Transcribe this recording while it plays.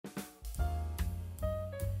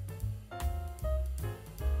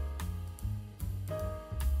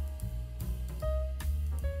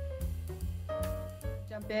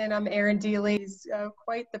in. I'm Erin Dealey. He's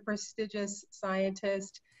quite the prestigious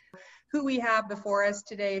scientist who we have before us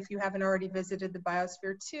today. If you haven't already visited the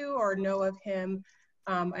Biosphere 2 or know of him,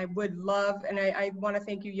 I would love, and I want to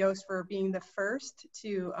thank you, Joost, for being the first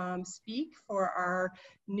to speak for our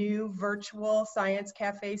new virtual Science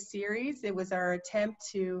Café series. It was our attempt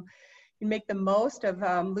to make the most of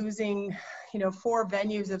losing, 4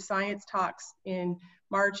 venues of science talks in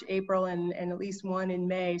March, April, and at least one in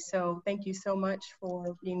May. So thank you so much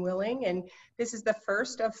for being willing. And this is the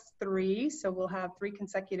first of 3. So we'll have 3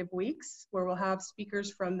 consecutive weeks where we'll have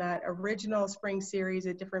speakers from that original spring series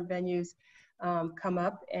at different venues come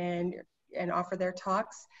up and offer their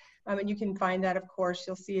talks. And you can find that, of course,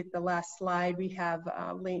 you'll see at the last slide, we have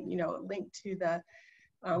a link to the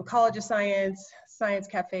College of Science, Science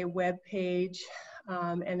Cafe webpage,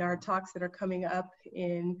 and our talks that are coming up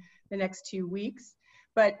in the next 2 weeks.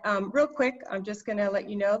 But real quick, I'm just going to let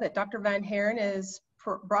you know that Dr. Van Haren is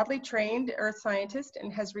broadly trained earth scientist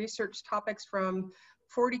and has researched topics from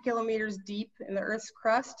 40 kilometers deep in the Earth's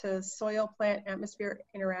crust to soil-plant atmosphere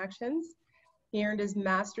interactions. He earned his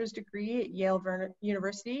master's degree at Yale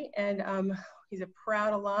University, and he's a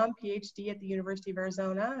proud alum, PhD at the University of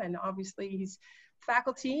Arizona, and obviously he's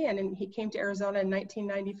faculty, and he came to Arizona in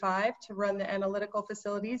 1995 to run the analytical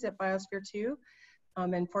facilities at Biosphere 2.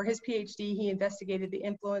 And for his PhD, he investigated the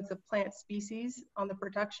influence of plant species on the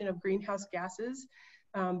production of greenhouse gases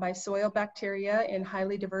by soil bacteria in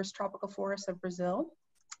highly diverse tropical forests of Brazil.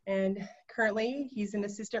 And currently, he's an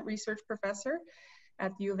assistant research professor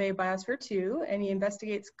at the U of A Biosphere 2, and he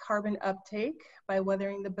investigates carbon uptake by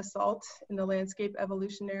weathering the basalt in the Landscape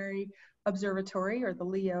Evolutionary Observatory, or the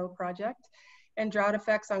LEO project, and drought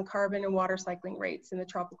effects on carbon and water cycling rates in the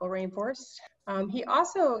tropical rainforest. He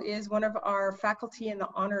also is one of our faculty in the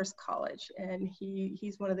Honors College, and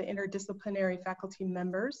he's one of the interdisciplinary faculty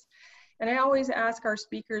members. And I always ask our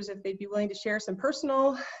speakers if they'd be willing to share some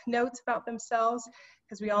personal notes about themselves,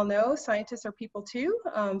 because we all know scientists are people too.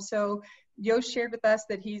 So Joost shared with us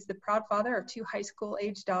that he's the proud father of 2 high school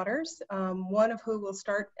age daughters, one of who will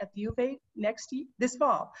start at the U of A this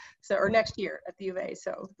fall, or next year at the U of A.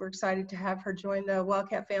 So we're excited to have her join the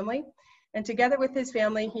Wildcat family. And together with his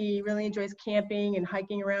family, he really enjoys camping and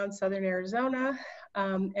hiking around southern Arizona.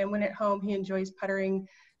 And when at home, he enjoys puttering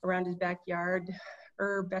around his backyard,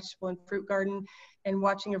 herb, vegetable, and fruit garden, and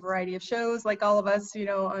watching a variety of shows like all of us,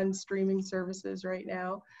 on streaming services right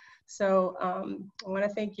now. So I want to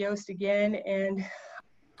thank Joost again. And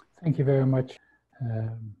thank you very much.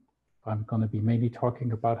 I'm going to be mainly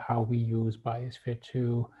talking about how we use Biosphere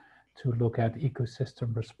 2 to look at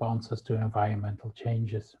ecosystem responses to environmental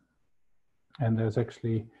changes. And there's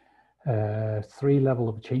actually 3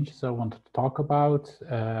 levels of changes I wanted to talk about.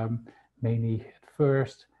 Mainly at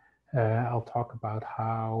first, I'll talk about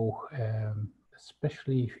how,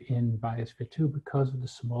 especially in Biosphere 2, because of the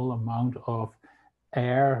small amount of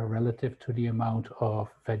air relative to the amount of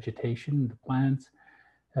vegetation in the plants,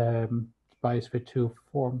 Biosphere 2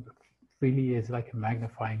 form really is like a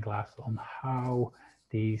magnifying glass on how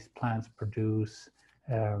these plants produce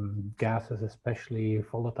gases, especially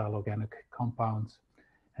volatile organic compounds.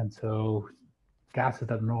 And so gases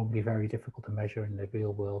that are normally very difficult to measure in the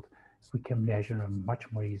real world, we can measure them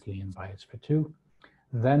much more easily in Biosphere 2.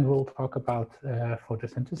 Then we'll talk about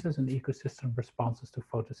photosynthesis and ecosystem responses to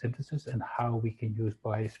photosynthesis and how we can use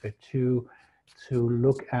Biosphere 2 to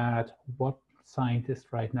look at what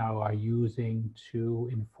scientists right now are using to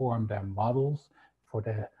inform their models for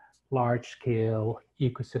the large-scale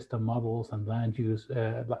ecosystem models and land use,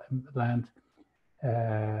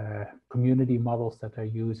 community models that they're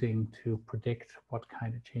using to predict what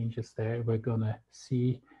kind of changes we're going to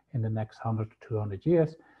see in the next 100 to 200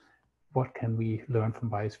 years. What can we learn from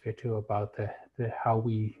Biosphere 2 about how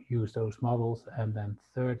we use those models? And then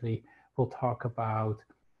thirdly, we'll talk about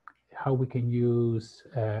how we can use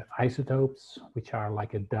isotopes, which are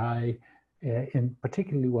like a dye,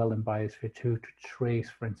 particularly well in Biosphere 2 to trace,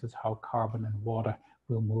 for instance, how carbon and water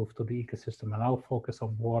will move to the ecosystem. And I'll focus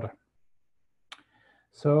on water.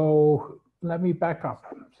 So let me back up.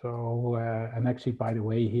 So, and actually, by the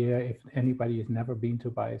way, here, if anybody has never been to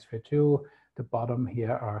Biosphere 2, the bottom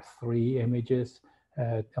here are 3 images.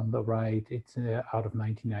 On the right, it's out of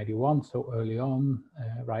 1991, so early on,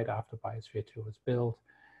 right after Biosphere 2 was built.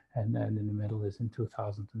 And then in the middle is in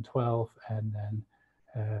 2012. And then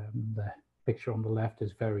the picture on the left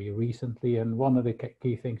is very recently. And one of the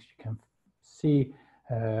key things you can see,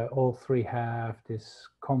 all 3 have this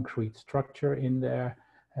concrete structure in there.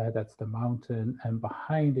 That's the mountain. And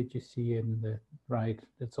behind it, you see in the right,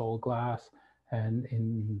 it's all glass. And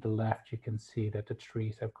in the left, you can see that the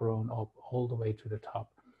trees have grown up all the way to the top.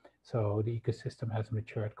 So the ecosystem has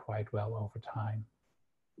matured quite well over time.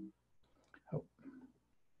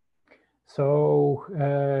 So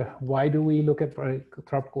why do we look at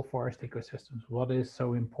tropical forest ecosystems? What is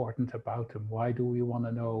so important about them? Why do we want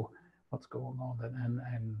to know what's going on? And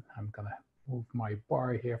I'm going to move my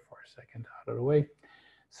bar here for a second out of the way.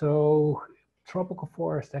 So tropical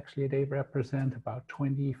forests, actually, they represent about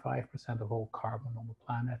 25% of all carbon on the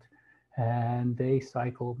planet. And they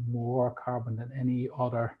cycle more carbon than any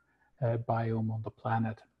other biome on the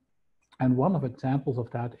planet. And one of the examples of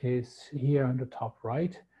that is here on the top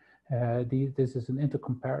right. This is an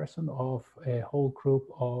intercomparison of a whole group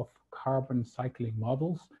of carbon cycling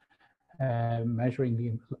models measuring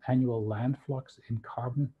the annual land flux in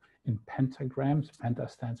carbon in pentagrams. Penta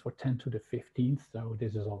stands for 10 to the 15th, so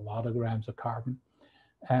this is a lot of grams of carbon.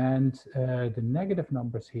 And the negative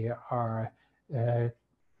numbers here are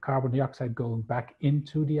carbon dioxide going back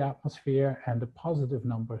into the atmosphere, and the positive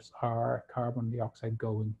numbers are carbon dioxide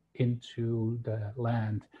going into the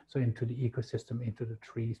land, so into the ecosystem, into the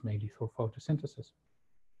trees, mainly through photosynthesis.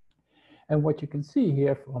 And what you can see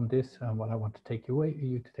here from this, and what I want to take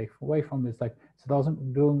you to take away from is like, it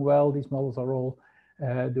doesn't doing well. These models are all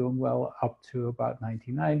doing well up to about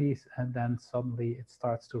 1990s, and then suddenly it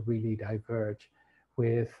starts to really diverge,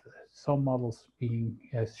 with some models being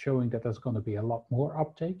showing that there's going to be a lot more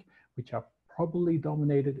uptake, which are probably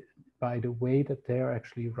dominated by the way that they're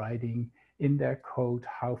actually writing in their code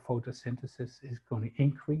how photosynthesis is going to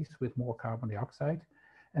increase with more carbon dioxide.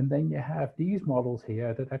 And then you have these models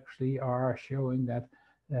here that actually are showing that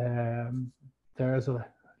there's a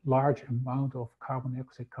large amount of carbon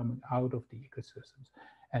dioxide coming out of the ecosystems.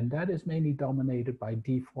 And that is mainly dominated by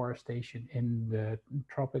deforestation in the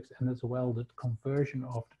tropics, and as well the conversion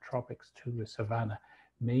of the tropics to the savanna,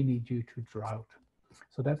 mainly due to drought.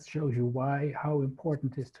 So that shows you how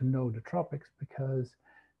important it is to know the tropics, because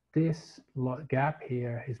this gap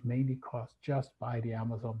here is mainly caused just by the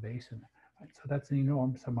Amazon basin. Right? So that's an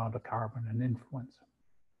enormous amount of carbon and influence.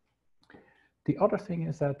 The other thing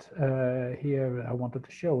is that here I wanted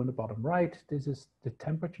to show in the bottom right, this is the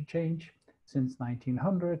temperature change since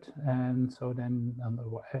 1900. And so then on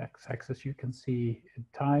the x-axis you can see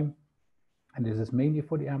time, and this is mainly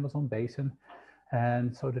for the Amazon basin.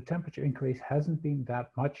 And so the temperature increase hasn't been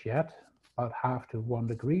that much yet, about half to 1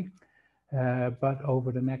 degree. But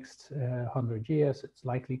over the next 100 years, it's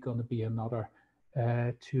likely going to be another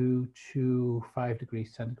 2 to 5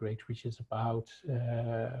 degrees centigrade, which is about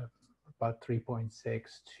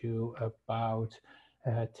 3.6 to about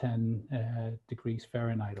 10 degrees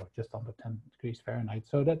Fahrenheit, or just under 10 degrees Fahrenheit.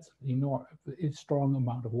 So that's a strong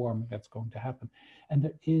amount of warming that's going to happen. And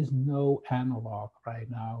there is no analog right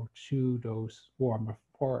now to those warmer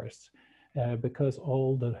forests, because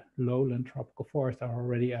all the lowland tropical forests are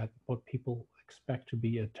already at what people expect to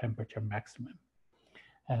be a temperature maximum.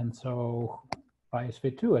 And so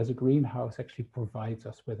Biosphere 2 as a greenhouse actually provides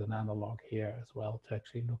us with an analog here as well to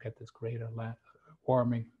actually look at this greater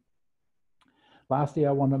warming. Lastly,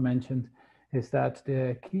 I want to mention is that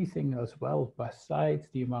the key thing as well, besides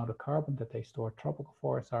the amount of carbon that they store, tropical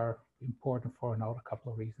forests are important for another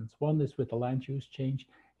couple of reasons. One is with the land use change.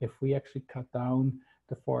 If we actually cut down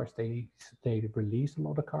the forest, they release a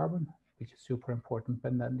lot of carbon, which is super important.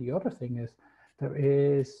 And then the other thing is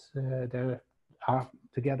there are,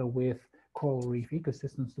 together with coral reef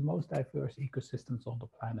ecosystems, the most diverse ecosystems on the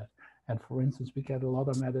planet. And for instance, we get a lot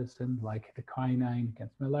of medicine like the quinine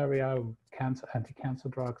against malaria, anti-cancer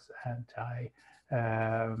drugs,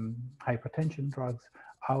 hypertension drugs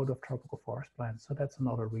out of tropical forest plants. So that's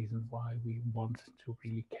another reason why we want to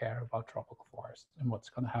really care about tropical forests and what's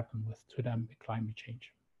going to happen to them with climate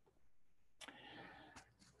change.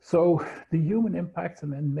 So the human impacts,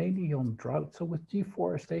 and then mainly on drought. So with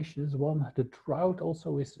deforestation is one, the drought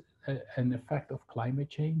also is an effect of climate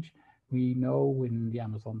change. We know in the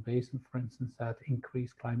Amazon basin, for instance, that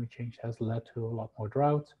increased climate change has led to a lot more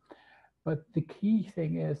droughts. But the key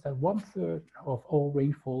thing is that 1/3 of all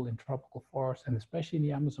rainfall in tropical forests, and especially in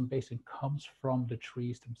the Amazon basin, comes from the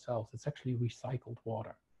trees themselves. It's actually recycled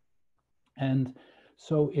water. And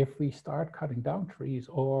so if we start cutting down trees,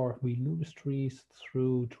 or we lose trees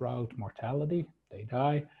through drought mortality, they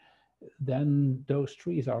die, then those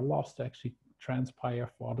trees are lost to actually transpire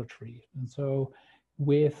for other trees. And so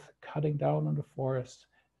with cutting down on the forest,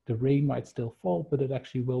 the rain might still fall, but it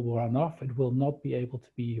actually will run off. It will not be able to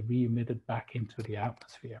be re-emitted back into the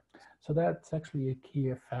atmosphere. So that's actually a key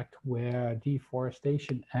effect where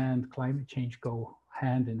deforestation and climate change go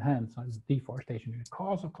hand in hand. So deforestation is the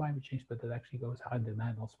cause of climate change, but it actually goes hand in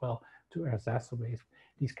hand as well to exacerbate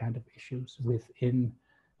these kind of issues within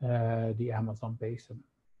the Amazon basin.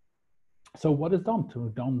 So what is done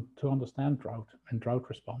to understand drought and drought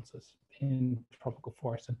responses in tropical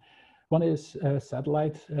forests? And one is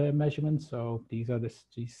satellite measurements. So these are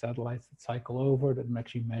these satellites that cycle over that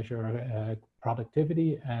actually measure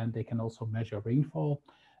productivity, and they can also measure rainfall.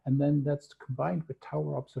 And then that's combined with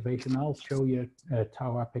tower observation. I'll show you a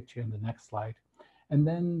tower picture in the next slide. And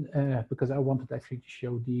then, because I wanted actually to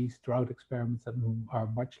show these drought experiments that are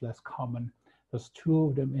much less common, there's two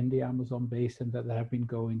of them in the Amazon basin that have been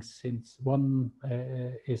going since, one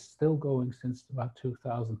is still going since about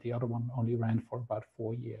 2000, the other one only ran for about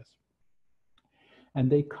 4 years. And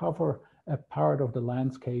they cover a part of the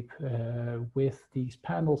landscape with these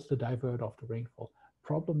panels to divert off the rainfall.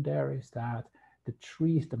 Problem there is that the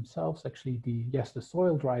trees themselves, actually, yes, the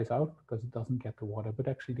soil dries out because it doesn't get the water, but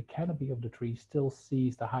actually the canopy of the tree still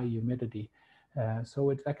sees the high humidity. So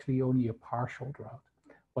it's actually only a partial drought.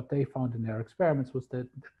 What they found in their experiments was that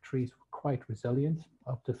the trees were quite resilient,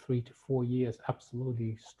 up to 3 to 4 years,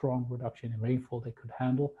 absolutely strong reduction in rainfall they could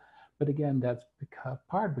handle. But again, that's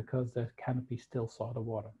because the canopy still saw the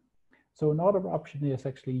water. So another option is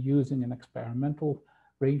actually using an experimental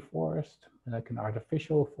rainforest, like an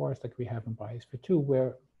artificial forest like we have in Biosphere 2,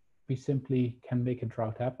 where we simply can make a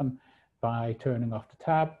drought happen by turning off the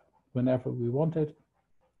tap whenever we want it.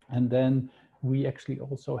 And then we actually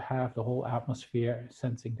also have the whole atmosphere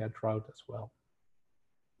sensing that drought as well.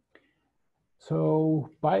 So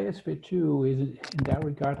Biosphere 2 is, in that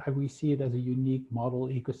regard, we see it as a unique model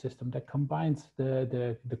ecosystem that combines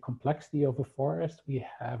the complexity of a forest. We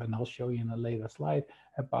have, and I'll show you in a later slide,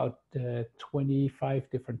 about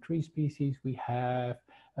 25 different tree species. We have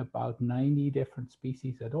about 90 different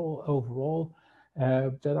species overall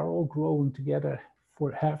that are all growing together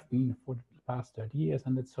have been for the past 30 years.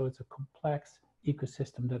 And so it's a complex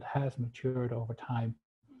ecosystem that has matured over time.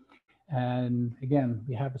 And again,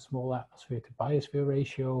 we have a small atmosphere to biosphere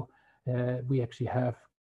ratio. We actually have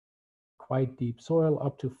quite deep soil,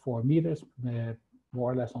 up to 4 meters,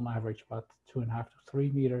 more or less on average about 2.5 to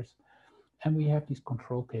 3 meters. And we have these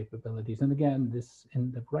control capabilities. And again, this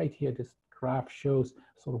in the right here, this graph shows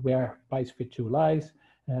sort of where Biosphere 2 lies.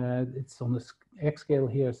 It's on the X scale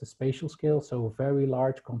here is the spatial scale. So a very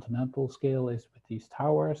large continental scale is with these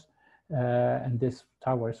towers. And this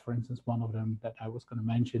tower is, for instance, one of them that I was going to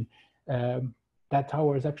mention. That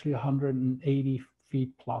tower is actually 180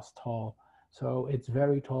 feet plus tall. So it's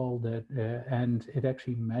very tall, and it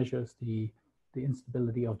actually measures the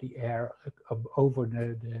instability of the air over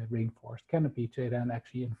the rainforest canopy to then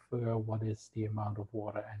actually infer what is the amount of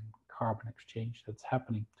water and carbon exchange that's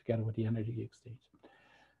happening together with the energy exchange.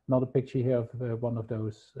 Another picture here of one of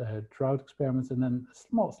those drought experiments, and then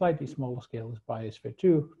a slightly smaller scale is Biosphere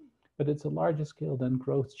 2. But it's a larger scale than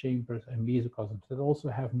growth chambers and mesocosms that also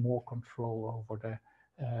have more control over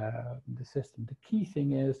the system. The key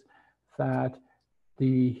thing is that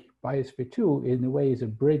the Biosphere 2, in a way, is a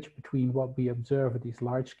bridge between what we observe at these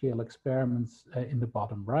large-scale experiments in the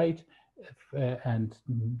bottom right and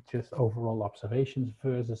just overall observations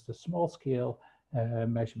versus the small-scale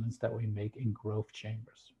measurements that we make in growth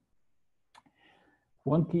chambers.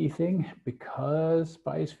 One key thing, because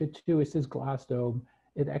Biosphere 2 is this glass dome,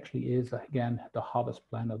 it actually is, again, the hottest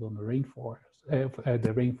planet on the rainforest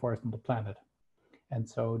on the planet. And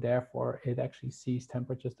so therefore, it actually sees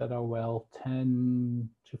temperatures that are, well, 10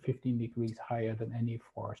 to 15 degrees higher than any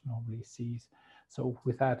forest normally sees. So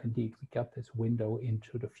with that, indeed, we got this window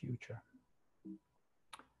into the future.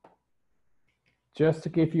 Just to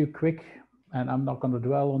give you a quick, and I'm not going to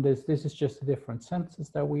dwell on this, this is just the different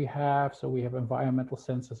sensors that we have. So we have environmental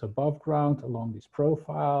sensors above ground along these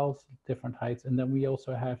profiles, different heights, and then we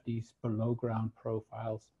also have these below ground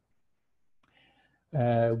profiles.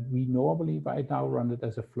 We normally right now run it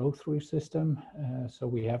as a flow-through system. So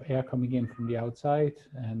we have air coming in from the outside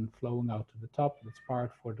and flowing out to the top. It's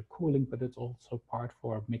part for the cooling, but it's also part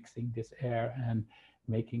for mixing this air and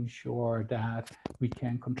making sure that we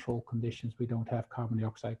can control conditions. We don't have carbon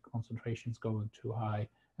dioxide concentrations going too high.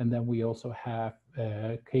 And then we also have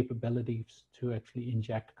capabilities to actually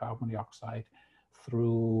inject carbon dioxide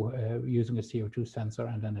through using a CO2 sensor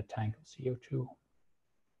and then a tank of CO2.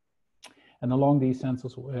 And along these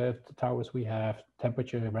sensors, the towers, we have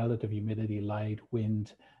temperature, relative humidity, light,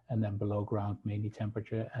 wind, and then below ground, mainly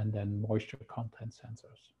temperature, and then moisture content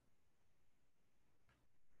sensors.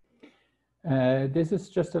 This is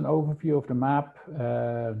just an overview of the map.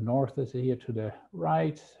 North is here to the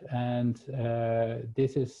right, and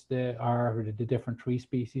this is the different tree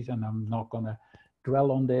species, and I'm not going to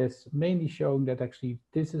dwell on this, mainly showing that actually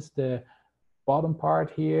this is the bottom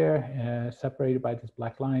part here, separated by this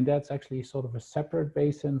black line. That's actually sort of a separate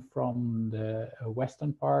basin from the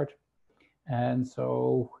western part. And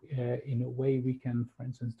so in a way, we can, for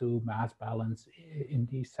instance, do mass balance in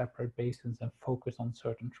these separate basins and focus on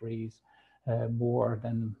certain trees more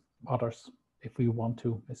than others if we want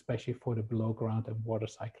to, especially for the below ground and water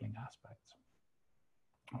cycling aspects.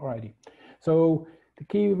 Alrighty, so the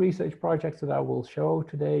key research projects that I will show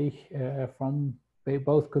today from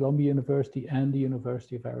both Columbia University and the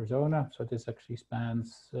University of Arizona. So this actually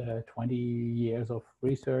spans 20 years of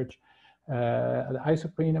research. The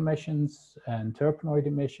isoprene emissions and terpenoid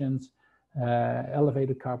emissions,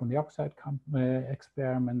 elevated carbon dioxide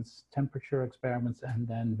experiments, temperature experiments, and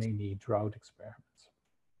then mainly drought experiments.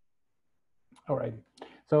 All right,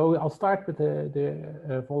 so I'll start with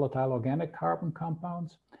the volatile organic carbon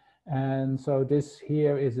compounds. And so this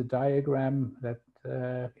here is a diagram that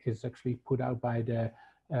is actually put out by the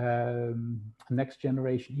next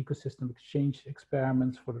generation ecosystem exchange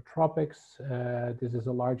experiments for the tropics. This is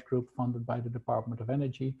a large group funded by the Department of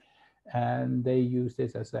Energy, and they use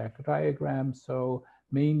this as their diagram. So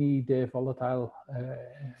mainly the volatile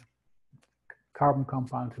carbon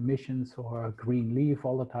compound emissions or green leaf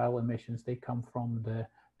volatile emissions, they come from the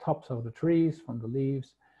tops of the trees, from the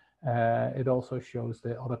leaves. It also shows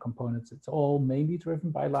the other components. It's all mainly driven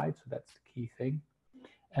by light, so that's the key thing.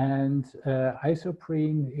 And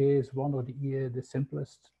isoprene is one of the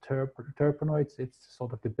simplest terpenoids. It's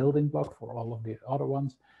sort of the building block for all of the other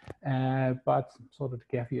ones. But sort of to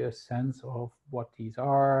give you a sense of what these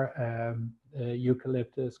are,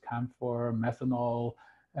 eucalyptus, camphor, methanol,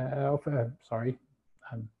 sorry,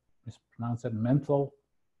 I mispronounced it, menthol.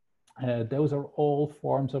 Those are all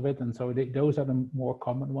forms of it, and so those are the more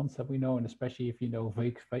common ones that we know, and especially if you know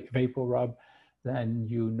vapor rub, then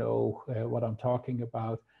you know what I'm talking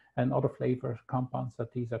about. And other flavor compounds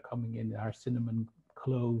that these are coming in are cinnamon,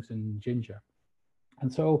 cloves, and ginger.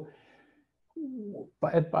 And so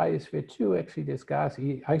at Biosphere 2, actually this gas,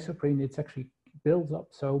 isoprene, it's actually builds up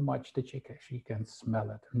so much that you actually can smell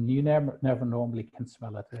it. And you never normally can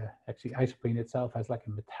smell it. Actually, isoprene itself has like a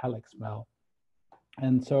metallic smell.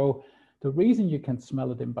 And so the reason you can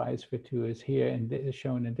smell it in Biosphere 2 is here, and is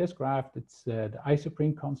shown in this graph. It's the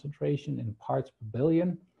isoprene concentration in parts per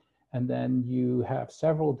billion. And then you have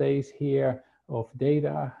several days here of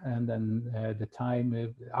data, and then the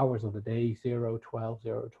time, hours of the day, 0, 12,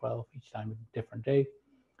 0, 12, each time a different day.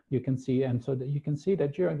 You can see, and so that you can see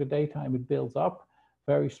that during the daytime it builds up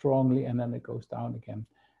very strongly, and then it goes down again.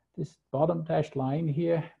 This bottom dashed line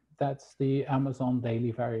here, that's the Amazon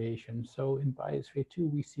daily variation. So in Biosphere 2,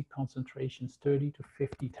 we see concentrations 30 to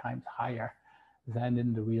 50 times higher than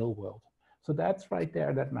in the real world. So that's right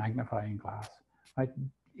there, that magnifying glass. Right?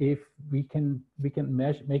 If we can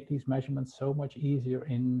make these measurements so much easier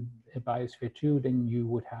in Biosphere 2 than you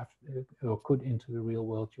would have, or could into the real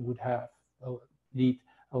world, you would have need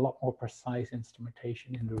a lot more precise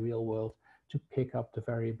instrumentation in the real world to pick up the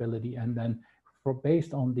variability. And then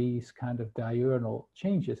based on these kind of diurnal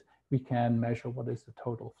changes, we can measure what is the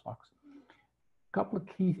total flux. A couple of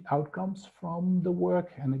key outcomes from the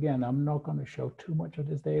work. And again, I'm not going to show too much of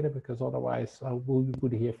this data because otherwise I'll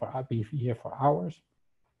be here for hours.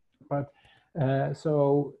 But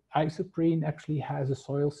so isoprene actually has a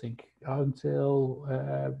soil sink. Until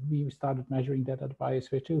we started measuring that at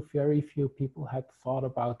Biosphere 2, very few people had thought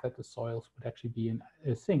about that the soils would actually be in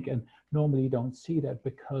a sink. And normally you don't see that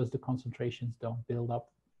because the concentrations don't build up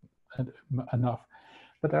enough.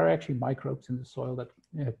 But there are actually microbes in the soil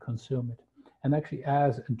that consume it. And actually,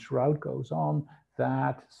 as a drought goes on,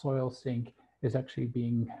 that soil sink is actually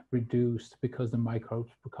being reduced because the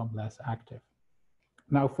microbes become less active.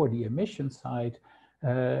 Now, for the emission side,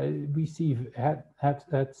 we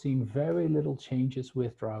have seen very little changes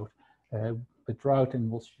with drought. With drought,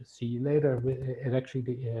 and we'll see later, it actually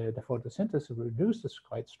the photosynthesis reduces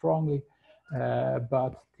quite strongly,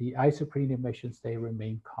 but the isoprene emissions, they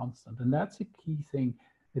remain constant, and that's a key thing.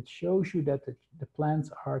 It shows you that the plants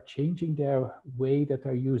are changing their way that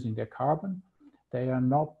they're using their carbon. They are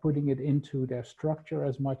not putting it into their structure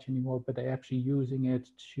as much anymore, but they're actually using it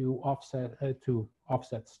to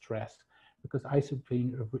offset stress, because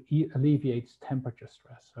isoprene alleviates temperature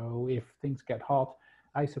stress. So if things get hot,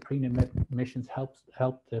 isoprene emissions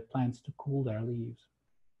help the plants to cool their leaves,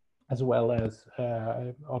 as well as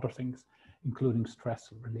other things, including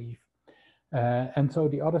stress relief. And so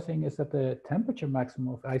the other thing is that the temperature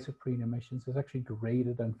maximum of isoprene emissions is actually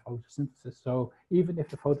greater than photosynthesis. So even if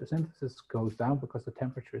the photosynthesis goes down because the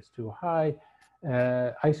temperature is too high,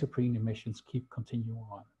 isoprene emissions keep continuing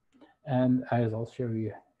on. And as I'll show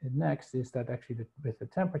you next, is that actually with the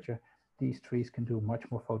temperature, these trees can do much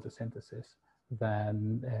more photosynthesis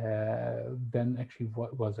than actually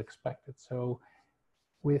what was expected. So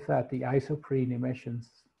with that, the isoprene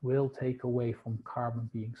emissions will take away from carbon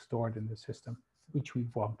being stored in the system, which we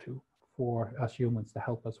want to, for us humans, to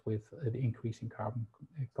help us with the increasing carbon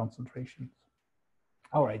concentrations.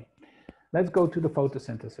 All right, let's go to the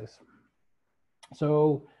photosynthesis.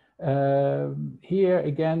 So here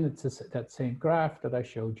again, it's that same graph that I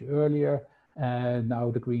showed you earlier.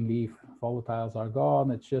 Now the green leaf volatiles are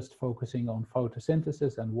gone. It's just focusing on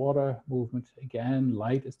photosynthesis and water movement. Again,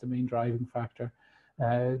 light is the main driving factor.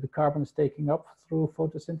 The carbon is taken up through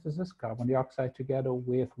photosynthesis. Carbon dioxide together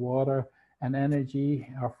with water and energy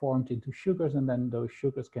are formed into sugars, and then those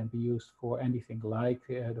sugars can be used for anything like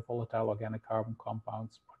the volatile organic carbon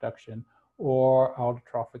compounds production, or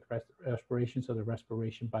autotrophic respiration, so the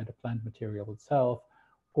respiration by the plant material itself,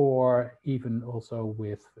 or even also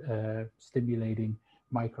with stimulating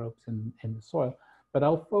microbes in the soil. But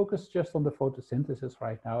I'll focus just on the photosynthesis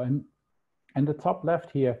right now. And the top left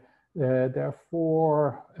here, there are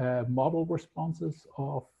 4 model responses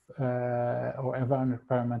of or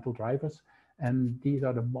environmental drivers. And these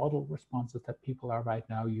are the model responses that people are right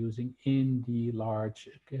now using in the large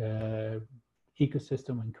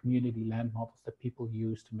ecosystem and community land models that people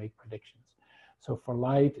use to make predictions. So for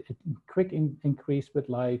light, quick increase with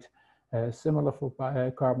light, similar for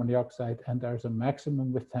carbon dioxide, and there's a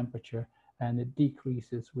maximum with temperature, and it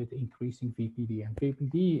decreases with increasing VPD. And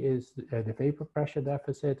VPD is the vapor pressure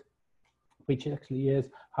deficit, which actually is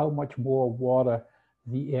how much more water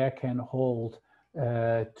the air can hold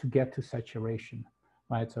to get to saturation,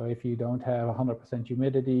 right? So if you don't have 100%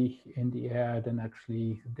 humidity in the air, then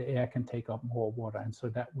actually the air can take up more water. And so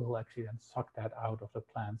that will actually then suck that out of the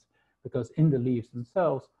plants, because in the leaves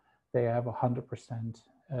themselves, they have 100%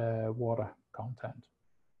 water content.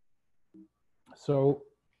 So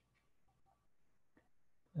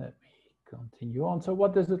let me continue on. So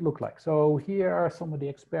what does it look like? So here are some of the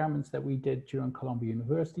experiments that we did during Columbia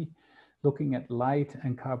University, looking at light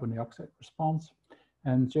and carbon dioxide response.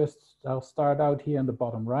 And just, I'll start out here on the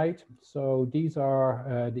bottom right. So these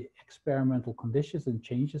are the experimental conditions and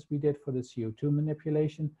changes we did for the CO2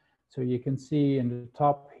 manipulation. So you can see in the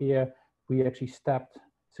top here, we actually stepped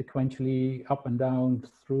sequentially up and down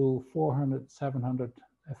through 400, 700,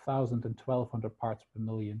 1,000, and 1,200 parts per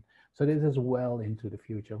million. So this is well into the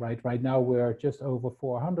future, right? Right now we're just over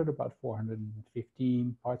 400, about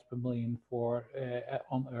 415 parts per million for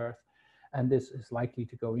on Earth. And this is likely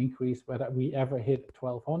to go increase. Whether we ever hit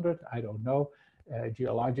 1,200, I don't know.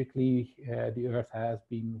 Geologically, the Earth has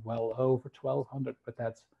been well over 1,200, but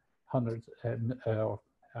that's hundreds,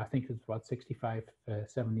 I think it's about 65,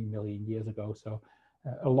 70 million years ago, so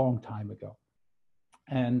a long time ago.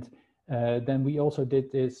 And then we also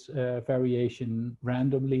did this variation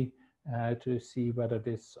randomly to see whether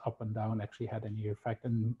this up and down actually had any effect,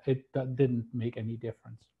 and that didn't make any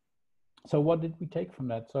difference. So what did we take from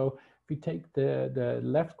that? So if we take the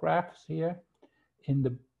left graphs here, in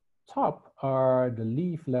the top are the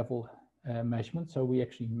leaf level measurements. So we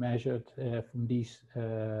actually measured from these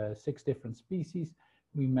 6 different species,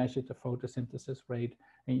 we measured the photosynthesis rate,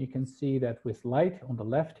 and you can see that with light on the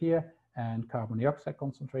left here and carbon dioxide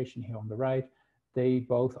concentration here on the right, they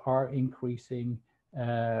both are increasing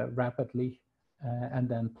rapidly and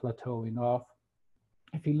then plateauing off.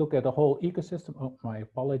 If you look at the whole ecosystem, oh, my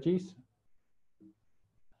apologies.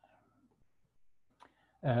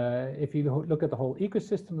 If you look at the whole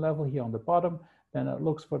ecosystem level here on the bottom, then it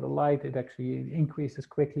looks for the light, it actually increases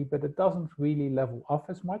quickly, but it doesn't really level off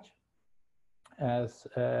as much as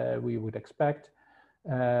we would expect.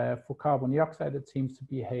 For carbon dioxide, it seems to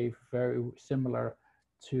behave very similar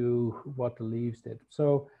to what the leaves did.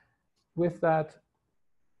 So with that,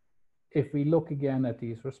 if we look again at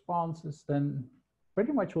these responses, then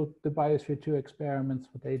pretty much what the Biosphere 2 experiments,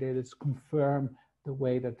 what they did is confirm the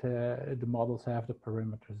way that the models have the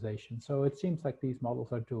parameterization. So it seems like these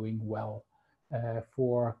models are doing well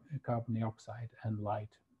for carbon dioxide and light.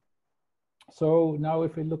 So now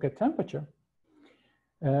if we look at temperature,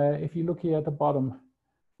 if you look here at the bottom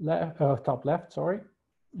left, top left, sorry,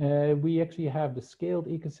 we actually have the scaled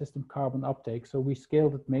ecosystem carbon uptake. So we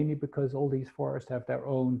scaled it mainly because all these forests have their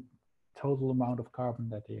own total amount of carbon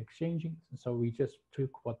that they're exchanging. So we just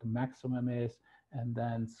took what the maximum is and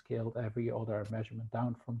then scaled every other measurement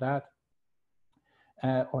down from that,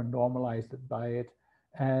 or normalized it by it.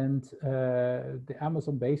 And the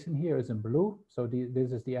Amazon basin here is in blue. So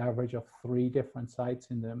this is the average of 3 different sites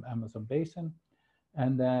in the Amazon basin.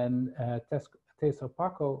 And then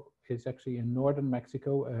Texcoco is actually in northern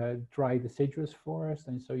Mexico, dry deciduous forest.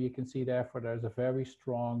 And so you can see therefore there's a very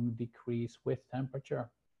strong decrease with temperature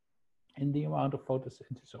in the amount of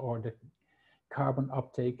photosynthesis or the carbon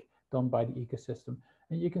uptake done by the ecosystem.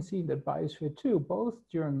 And you can see that Biosphere 2, both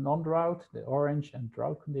during non-drought, the orange, and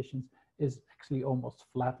drought conditions, is actually almost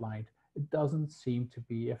flatlined. It doesn't seem to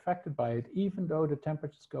be affected by it, even though the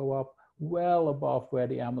temperatures go up well above where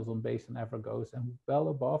the Amazon basin ever goes, and well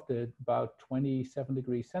above the about 27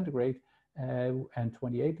 degrees centigrade and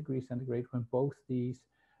 28 degrees centigrade, when both these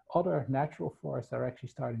other natural forests are actually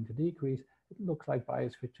starting to decrease. It looks like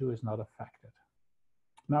Biosphere 2 is not affected.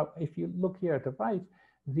 Now, if you look here at the right,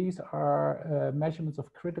 these are measurements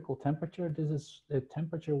of critical temperature. This is the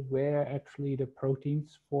temperature where actually the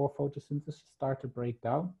proteins for photosynthesis start to break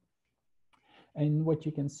down. And what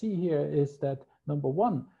you can see here is that, number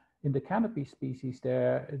one, in the canopy species,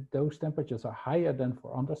 those temperatures are higher than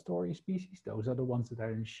for understory species. Those are the ones that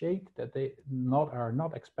are in shade, that they are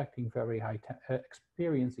not expecting very high,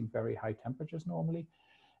 experiencing very high temperatures normally.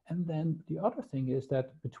 And then the other thing is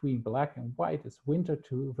that between black and white, it's winter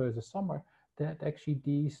versus summer, that actually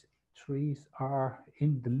these trees are,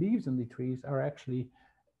 in the leaves on the trees are actually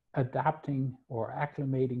adapting or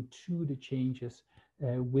acclimating to the changes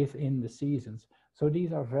within the seasons. So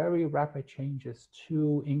these are very rapid changes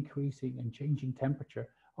to increasing and changing temperature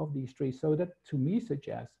of these trees. So that to me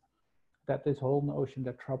suggests that this whole notion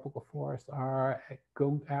that tropical forests are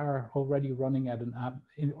already running at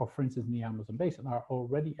or for instance in the Amazon basin, are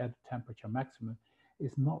already at a temperature maximum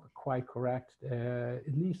is not quite correct,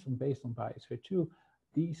 at least based on Biosphere 2.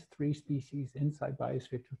 These three species inside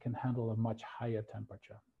Biosphere 2 can handle a much higher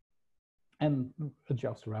temperature and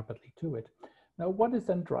adjust rapidly to it. Now, what is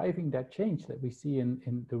then driving that change that we see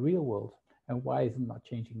in the real world, and why is it not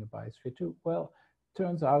changing in Biosphere 2? Well,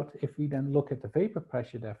 turns out if we then look at the vapor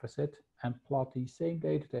pressure deficit and plot the same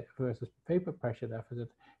data versus vapor pressure deficit,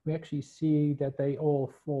 we actually see that they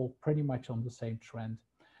all fall pretty much on the same trend.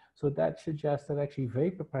 So that suggests that actually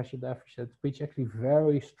vapor pressure deficit, which actually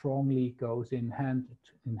very strongly goes in hand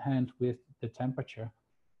with the temperature,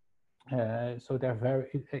 so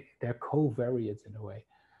they're covariates in a way,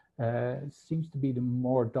 seems to be the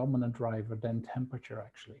more dominant driver than temperature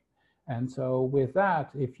actually. And so with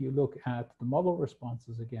that, if you look at the model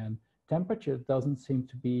responses again, temperature doesn't seem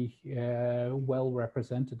to be well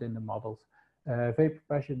represented in the models. Vapor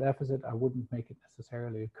pressure deficit, I wouldn't make it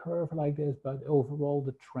necessarily a curve like this, but overall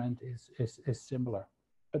the trend is similar.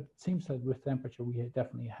 But it seems that with temperature, we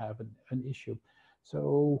definitely have an issue.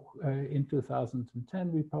 So in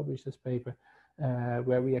 2010, we published this paper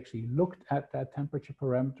where we actually looked at that temperature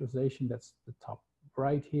parameterization. That's the top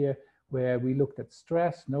right here, where we looked at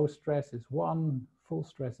stress. No stress is 1, full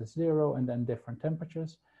stress is 0, and then different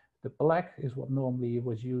temperatures. The black is what normally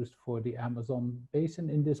was used for the Amazon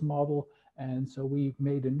basin in this model. And so we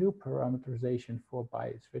made a new parameterization for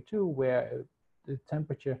Biosphere 2, where the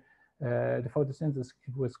temperature, the photosynthesis,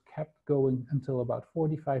 it was kept going until about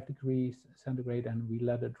 45 degrees centigrade, and we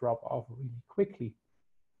let it drop off really quickly.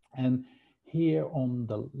 And here on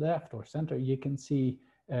the left or center, you can see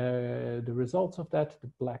the results of that.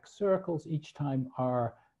 The black circles each time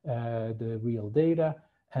are the real data.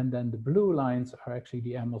 And then the blue lines are actually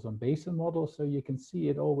the Amazon basin model. So you can see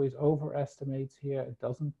it always overestimates here. It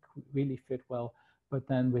doesn't really fit well. But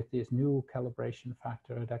then with this new calibration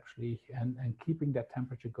factor, it actually, and keeping that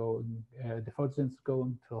temperature going, the photosynthesis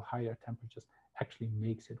going to higher temperatures actually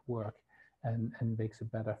makes it work and makes a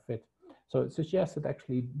better fit. So it suggests that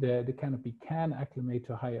actually the canopy can acclimate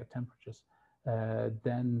to higher temperatures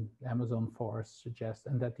than Amazon forests suggest,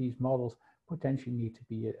 and that these models potentially need to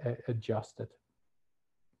be adjusted.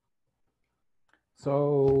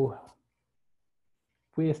 So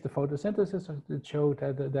with the photosynthesis, it showed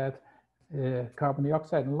that carbon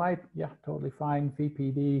dioxide and light, yeah, totally fine.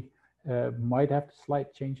 VPD might have to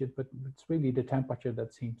slight change it, but it's really the temperature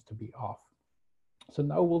that seems to be off. So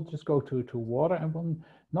now we'll just go to water, and we'll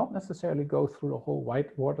not necessarily go through the whole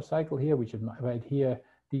white water cycle here, which is right here,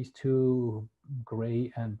 these two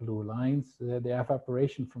gray and blue lines. The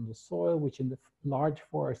evaporation from the soil, which in the large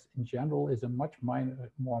forests in general is a much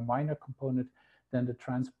more minor component than the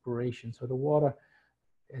transpiration. So the water,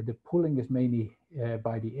 the pulling is mainly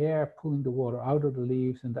by the air, pulling the water out of the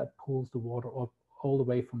leaves, and that pulls the water up all the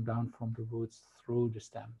way down from the roots through the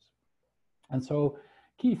stems. And so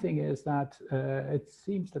key thing is that it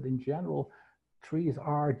seems that in general, trees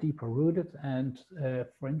are deeper rooted. And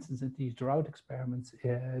for instance, in these drought experiments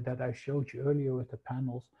that I showed you earlier with the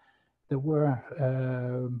panels, there were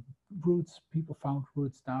roots, people found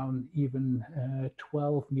roots down even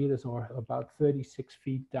 12 meters or about 36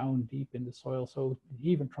 feet down deep in the soil. So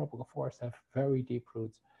even tropical forests have very deep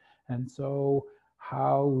roots. And so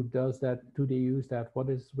how does that, do they use that?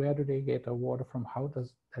 Where do they get their water from? How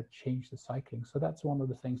does that change the cycling? So that's one of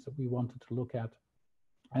the things that we wanted to look at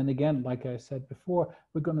And again, like I said before,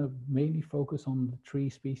 we're going to mainly focus on the tree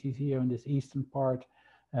species here in this eastern part,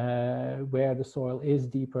 where the soil is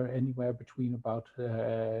deeper, anywhere between about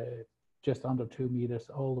just under 2 meters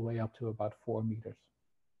all the way up to about 4 meters.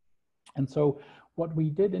 And so what we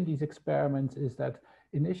did in these experiments is that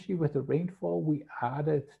initially with the rainfall, we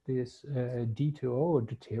added this D2O or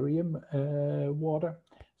deuterium water.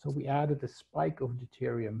 So we added a spike of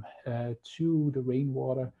deuterium to the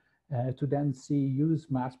rainwater to then use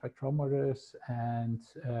mass spectrometers. And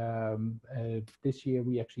this year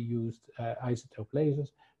we actually used isotope lasers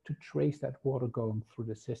to trace that water going through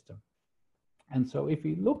the system. And so if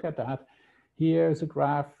you look at that, here's a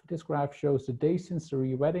graph. This graph shows the days since the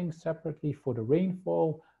re-wetting separately for the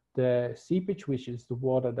rainfall, the seepage, which is the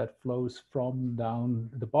water that flows from down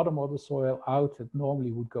the bottom of the soil out. It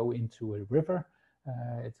normally would go into a river.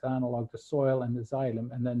 It's analog to soil and the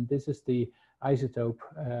xylem. And then this is the isotope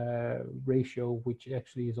ratio, which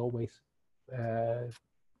actually is always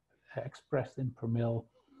expressed in per mil,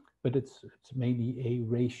 but it's mainly a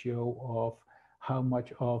ratio of how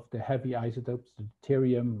much of the heavy isotopes, the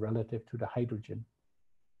deuterium, relative to the hydrogen.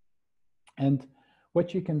 And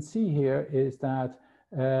what you can see here is that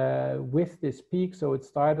with this peak, so it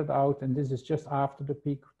started out, and this is just after the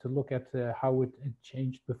peak to look at how it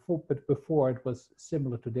changed before, but before it was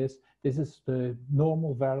similar to this. This is the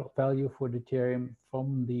normal value for deuterium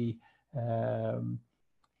from the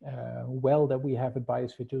well that we have at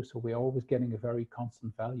Biosphere 2, so we're always getting a very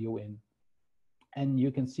constant value in. And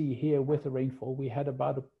you can see here with the rainfall, we had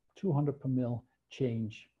about a 200 per mil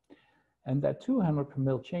change. And that 200 per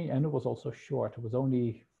mil change, and it was also short, it was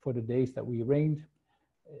only for the days that we rained.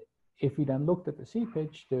 If we then looked at the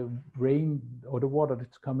seepage, the rain or the water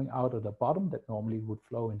that's coming out of the bottom that normally would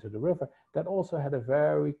flow into the river, that also had a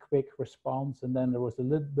very quick response. And then there was a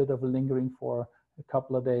little bit of a lingering for a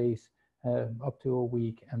couple of days, up to a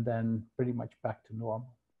week, and then pretty much back to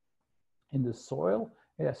normal. In the soil,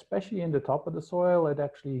 especially in the top of the soil, it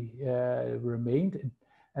actually remained.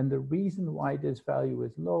 And the reason why this value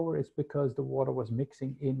is lower is because the water was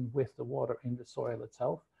mixing in with the water in the soil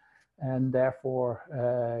itself, and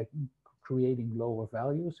therefore creating lower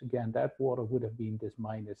values. Again, that water would have been this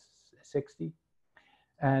minus 60.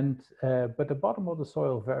 And but the bottom of the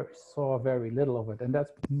soil saw very little of it, and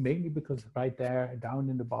that's mainly because right there down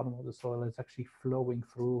in the bottom of the soil, it's actually flowing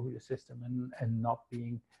through the system and not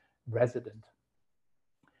being resident.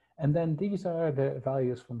 And then these are the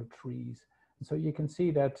values from the trees. And so you can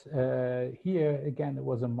see that here, again, it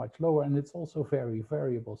was a much lower, and it's also very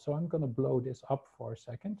variable. So I'm going to blow this up for a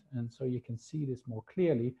second, and so you can see this more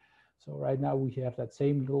clearly. So right now we have that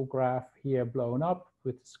same little graph here blown up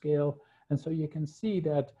with the scale. And so you can see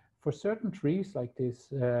that for certain trees like this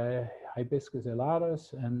Hibiscus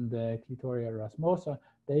elatus and Clitoria rasmosa,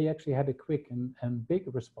 they actually had a quick and big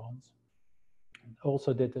response.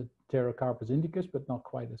 Also did the Pterocarpus indicus, but not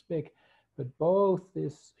quite as big. But both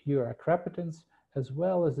this Ura crepitans as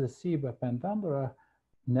well as the Ceiba pendandera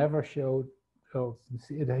never showed, oh,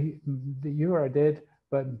 the Ura did,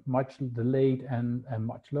 but much delayed and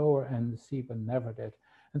much lower, and the Ceiba never did.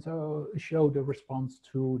 And so showed a response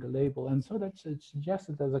to the label. And so that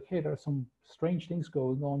suggested that, okay, there are some strange things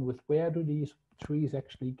going on with where do these trees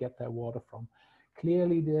actually get their water from.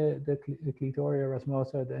 Clearly the Clitoria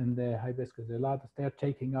rasmosa and the Hibiscus elatus, they're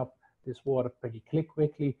taking up this water pretty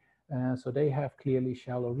quickly. So they have clearly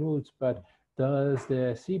shallow roots, but does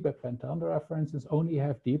the Ceiba pendandera, for instance, only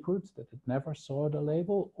have deep roots that it never saw the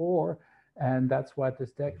label? Or, and that's what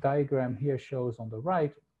this diagram here shows on the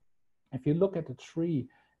right, if you look at the tree,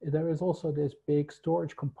 there is also this big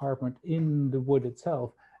storage compartment in the wood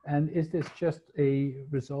itself. And is this just a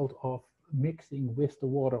result of mixing with the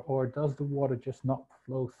water, or does the water just not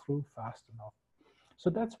flow through fast enough? So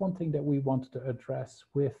that's one thing that we wanted to address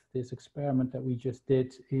with this experiment that we just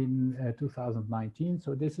did in 2019.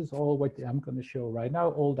 So this is all what I'm going to show right now.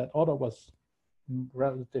 All that other was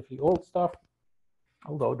relatively old stuff,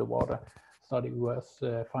 although the water study was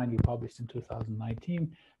finally published in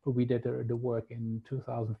 2019, but we did the work in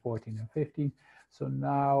 2014 and 15. So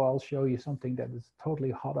now I'll show you something that is totally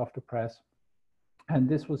hot off the press. And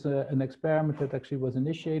this was an experiment that actually was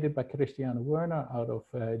initiated by Christiane Werner out of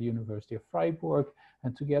the University of Freiburg.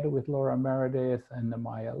 And together with Laura Meredith and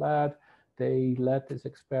Maya Ladd, they led this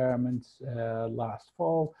experiment last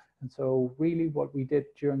fall. And so really what we did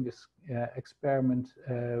during this experiment,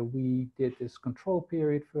 we did this control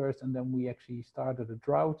period first, and then we actually started a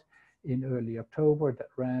drought in early October that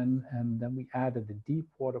ran, and then we added the deep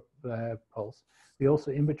water pulse. We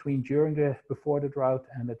also in between, before the drought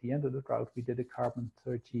and at the end of the drought, we did a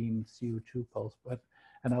carbon-13 CO2 pulse.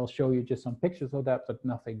 And I'll show you just some pictures of that, but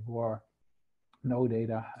nothing more. no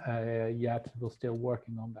data yet. We're still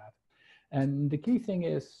working on that. And the key thing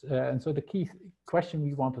is, and so the key question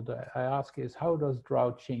we wanted to ask is, how does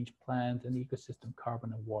drought change plant and ecosystem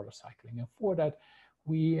carbon and water cycling? And for that,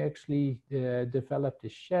 we actually developed a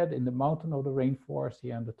shed in the mountain of the rainforest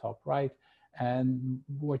here on the top right. And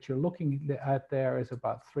what you're looking at there is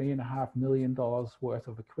about $3.5 million worth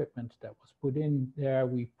of equipment that was put in there.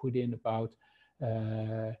 We put in about,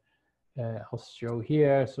 I'll show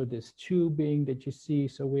here, so this tubing that you see,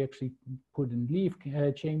 so we actually put in leaf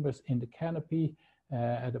chambers in the canopy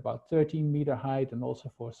at about 13-meter height, and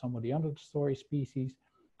also for some of the understory species.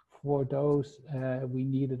 For those, we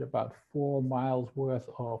needed about 4 miles worth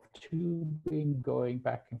of tubing going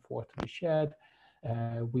back and forth to the shed.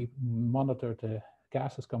 We monitored the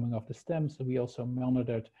gases coming off the stem, so we also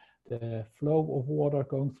monitored the flow of water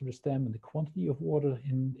going through the stem and the quantity of water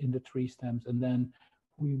in the tree stems, and then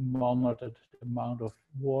we monitored the amount of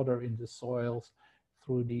water in the soils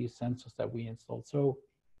through these sensors that we installed. So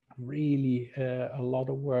really a lot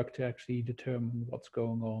of work to actually determine what's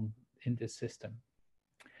going on in this system.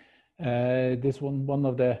 This one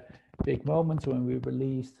of the big moments when we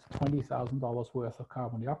released $20,000 worth of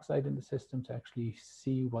carbon dioxide in the system to actually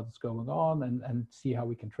see what's going on and see how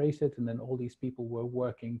we can trace it. And then all these people were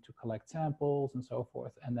working to collect samples and so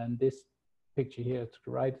forth. And then this picture here to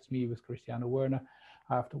the right is me with Christiane Werner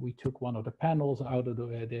after we took one of the panels out of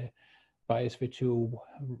the Biosphere 2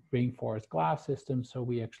 rainforest glass system. So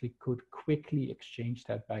we actually could quickly exchange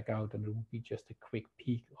that back out, and it would be just a quick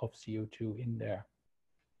peak of CO2 in there.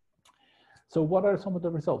 So what are some of the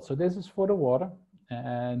results? So this is for the water,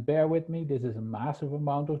 and bear with me, this is a massive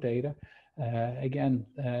amount of data. Again,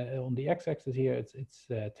 on the x-axis here, it's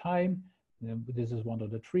time. This is one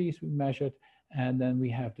of the trees we measured. And then we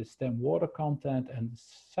have the stem water content and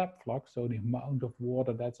sap flux, so the amount of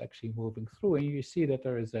water that's actually moving through. And you see that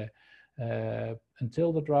there is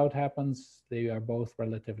until the drought happens, they are both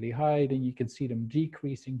relatively high. Then you can see them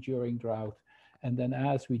decreasing during drought. And then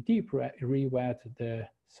as we re-wet, the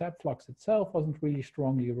sap flux itself wasn't really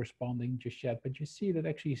strongly responding just yet. But you see that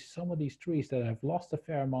actually some of these trees that have lost a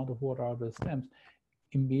fair amount of water out of the stems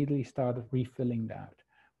immediately started refilling that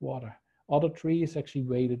water. Other trees actually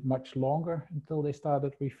waited much longer until they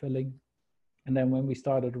started refilling. And then when we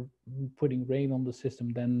started putting rain on the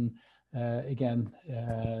system, then again,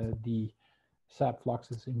 the sap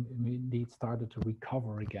fluxes indeed started to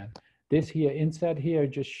recover again. This here, inset here,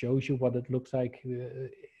 just shows you what it looks like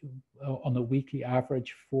on a weekly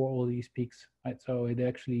average for all these peaks, right? So it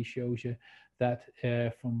actually shows you that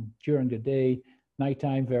from during the day,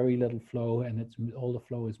 nighttime, very little flow, and all the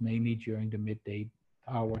flow is mainly during the midday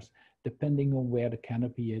hours. Depending on where the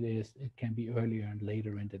canopy it is, it can be earlier and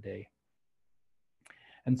later in the day.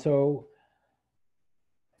 And so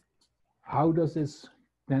how does this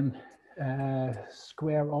then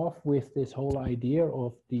square off with this whole idea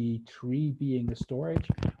of the tree being a storage?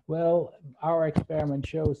 Well, our experiment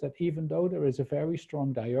shows that even though there is a very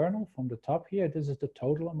strong diurnal from the top here, this is the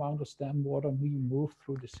total amount of stem water we move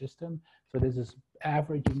through the system. So this is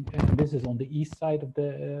averaging, and this is on the east side of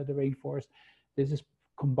the rainforest. This is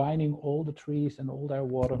combining all the trees and all their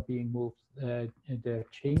water being moved, the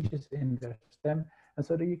changes in the stem. And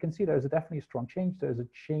so that you can see there's definitely a strong change. There's a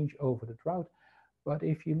change over the drought. But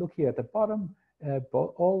if you look here at the bottom,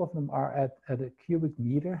 all of them are at a cubic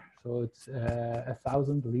meter. So it's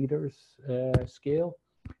 1,000 liters scale.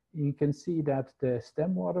 You can see that the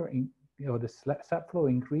stem water, the sap flow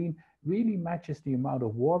in green really matches the amount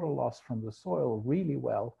of water loss from the soil really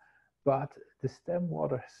well. But the stem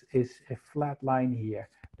water is a flat line here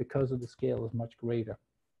because of the scale is much greater.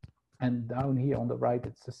 And down here on the right,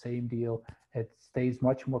 it's the same deal. It stays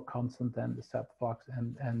much more constant than the sap flux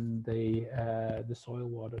and the soil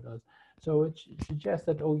water does. So it suggests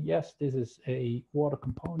that, oh yes, this is a water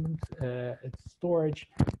component. It's storage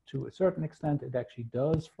to a certain extent. It actually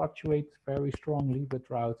does fluctuate very strongly with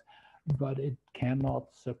drought, but it cannot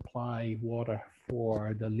supply water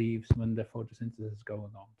for the leaves when the photosynthesis is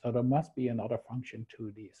going on. So there must be another function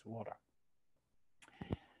to this water.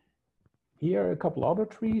 Here are a couple other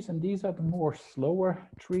trees, and these are the more slower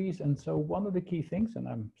trees. And so one of the key things, and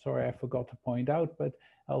I'm sorry I forgot to point out, but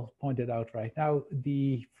I'll point it out right now,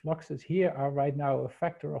 the fluxes here are right now a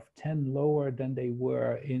factor of 10 lower than they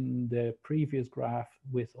were in the previous graph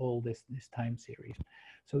with all this time series.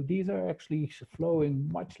 So these are actually flowing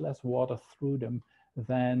much less water through them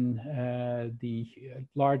than the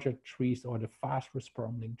larger trees or the fast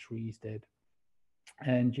responding trees did.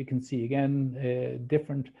 And you can see again,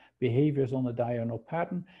 different behaviors on the diurnal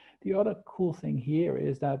pattern. The other cool thing here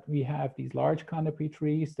is that we have these large canopy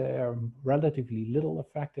trees that are relatively little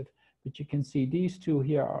affected. But you can see these two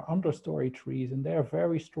here are understory trees, and they're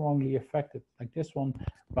very strongly affected, like this one,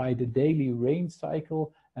 by the daily rain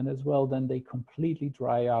cycle, and as well then they completely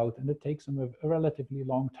dry out, and it takes them a relatively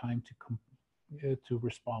long time to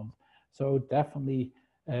respond. So definitely,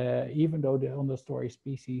 even though the understory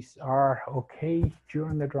species are okay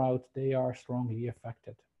during the drought, they are strongly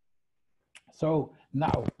affected. So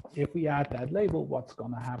now, if we add that label, what's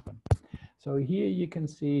going to happen? So here you can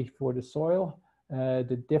see for the soil,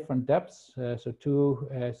 the different depths, so 2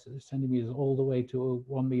 centimeters all the way to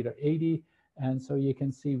 1.80 meters. And so you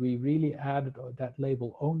can see we really added that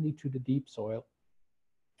label only to the deep soil.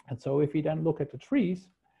 And so if you then look at the trees,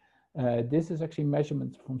 this is actually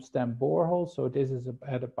measurements from stem boreholes. So this is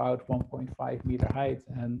at about 1.5 meter height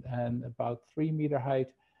and about 3 meter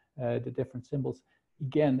height, the different symbols.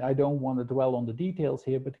 Again, I don't want to dwell on the details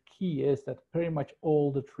here, but the key is that pretty much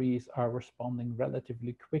all the trees are responding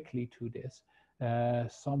relatively quickly to this.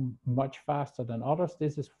 Some much faster than others.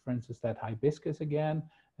 This is, for instance, that hibiscus again.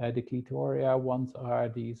 The clitoria ones are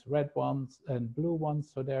these red ones and blue ones,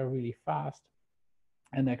 so they're really fast.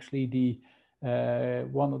 And actually the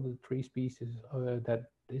one of the tree species that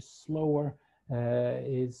is slower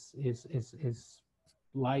is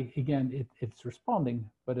like, again, it's responding,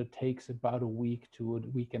 but it takes about a week to a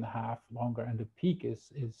week and a half longer, and the peak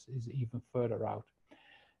is even further out.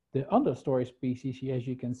 The understory species, as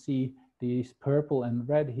you can see, these purple and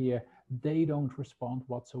red here, they don't respond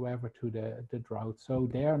whatsoever to the drought. So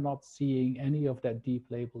they're not seeing any of that deep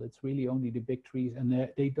label. It's really only the big trees, and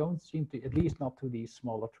they don't seem to, at least not to these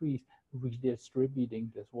smaller trees,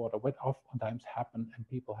 redistributing this water, what oftentimes happen, and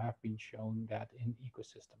people have been shown that in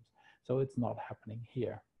ecosystems. So it's not happening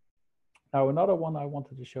here. Now, another one I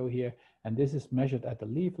wanted to show here, and this is measured at the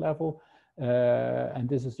leaf level, and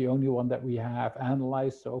this is the only one that we have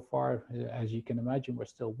analyzed so far. As you can imagine, we're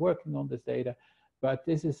still working on this data, but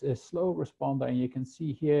this is a slow responder, and you can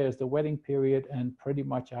see here is the wetting period, and pretty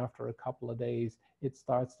much after a couple of days, it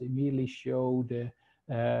starts to immediately show the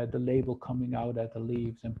label coming out at the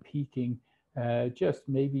leaves and peaking just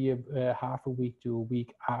maybe half a week to a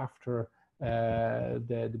week after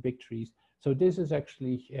the big trees. So this is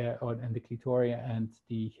actually, and the clitoria and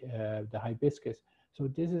the hibiscus. So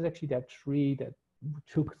this is actually that tree that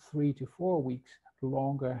took 3 to 4 weeks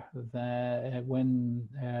longer than when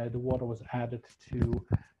the water was added to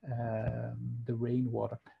the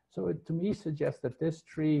rainwater. So it to me suggests that this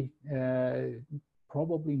tree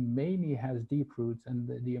probably mainly has deep roots, and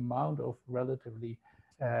the amount of relatively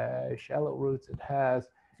shallow roots it has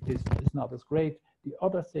is not as great. The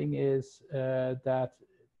other thing is that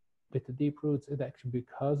with the deep roots, it actually,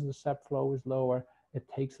 because the sap flow is lower, it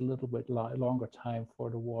takes a little bit longer time for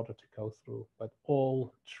the water to go through. But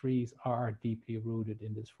all trees are deeply rooted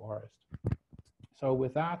in this forest. So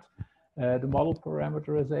with that, the model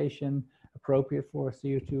parameterization, appropriate for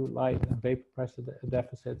CO2, light, and vapor pressure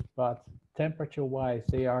deficit, but temperature-wise,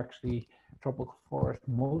 they are actually tropical forest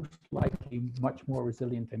most likely much more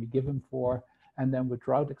resilient than we give them for. And then with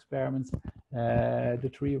drought experiments,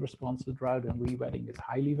 the tree response to drought and rewetting is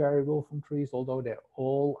highly variable from trees, although they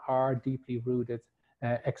all are deeply rooted,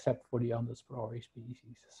 except for the understory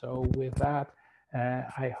species. So with that,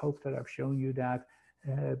 I hope that I've shown you that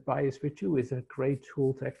Biosphere 2 is a great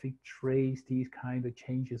tool to actually trace these kind of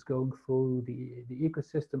changes going through the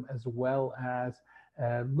ecosystem, as well as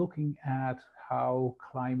looking at how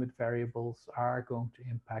climate variables are going to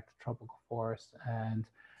impact tropical forests, and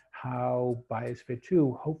how Biosphere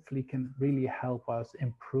 2 hopefully can really help us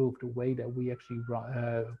improve the way that we actually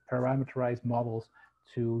parameterize models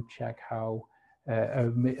to check how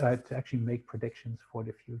to actually make predictions for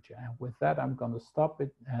the future. And with that, I'm going to stop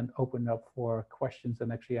it and open up for questions.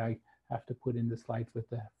 And actually, I have to put in the slides with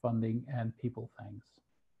the funding and people. Thanks.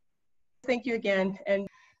 Thank you again, and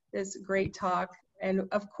this great talk. And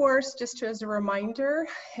of course, just as a reminder,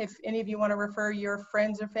 if any of you want to refer your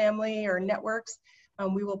friends or family or networks,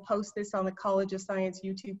 we will post this on the College of Science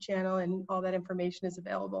YouTube channel, and all that information is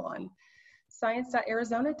available on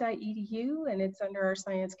science.arizona.edu, and it's under our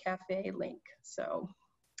Science Café link. So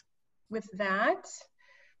with that,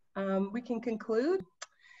 we can conclude.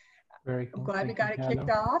 Very cool. I'm glad we got it Shiloh. kicked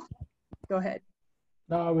off. Go ahead.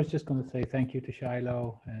 No, I was just going to say thank you to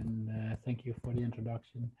Shiloh, and thank you for the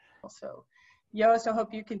introduction. Also, Joost, I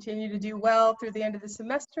hope you continue to do well through the end of the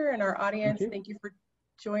semester, and our audience, thank you for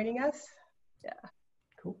joining us. Yeah.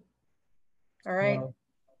 Cool. All right. Well,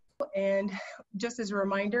 and just as a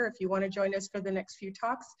reminder, if you want to join us for the next few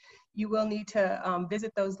talks, you will need to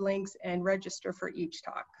visit those links and register for each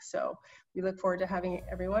talk. So we look forward to having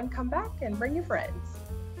everyone come back and bring your friends.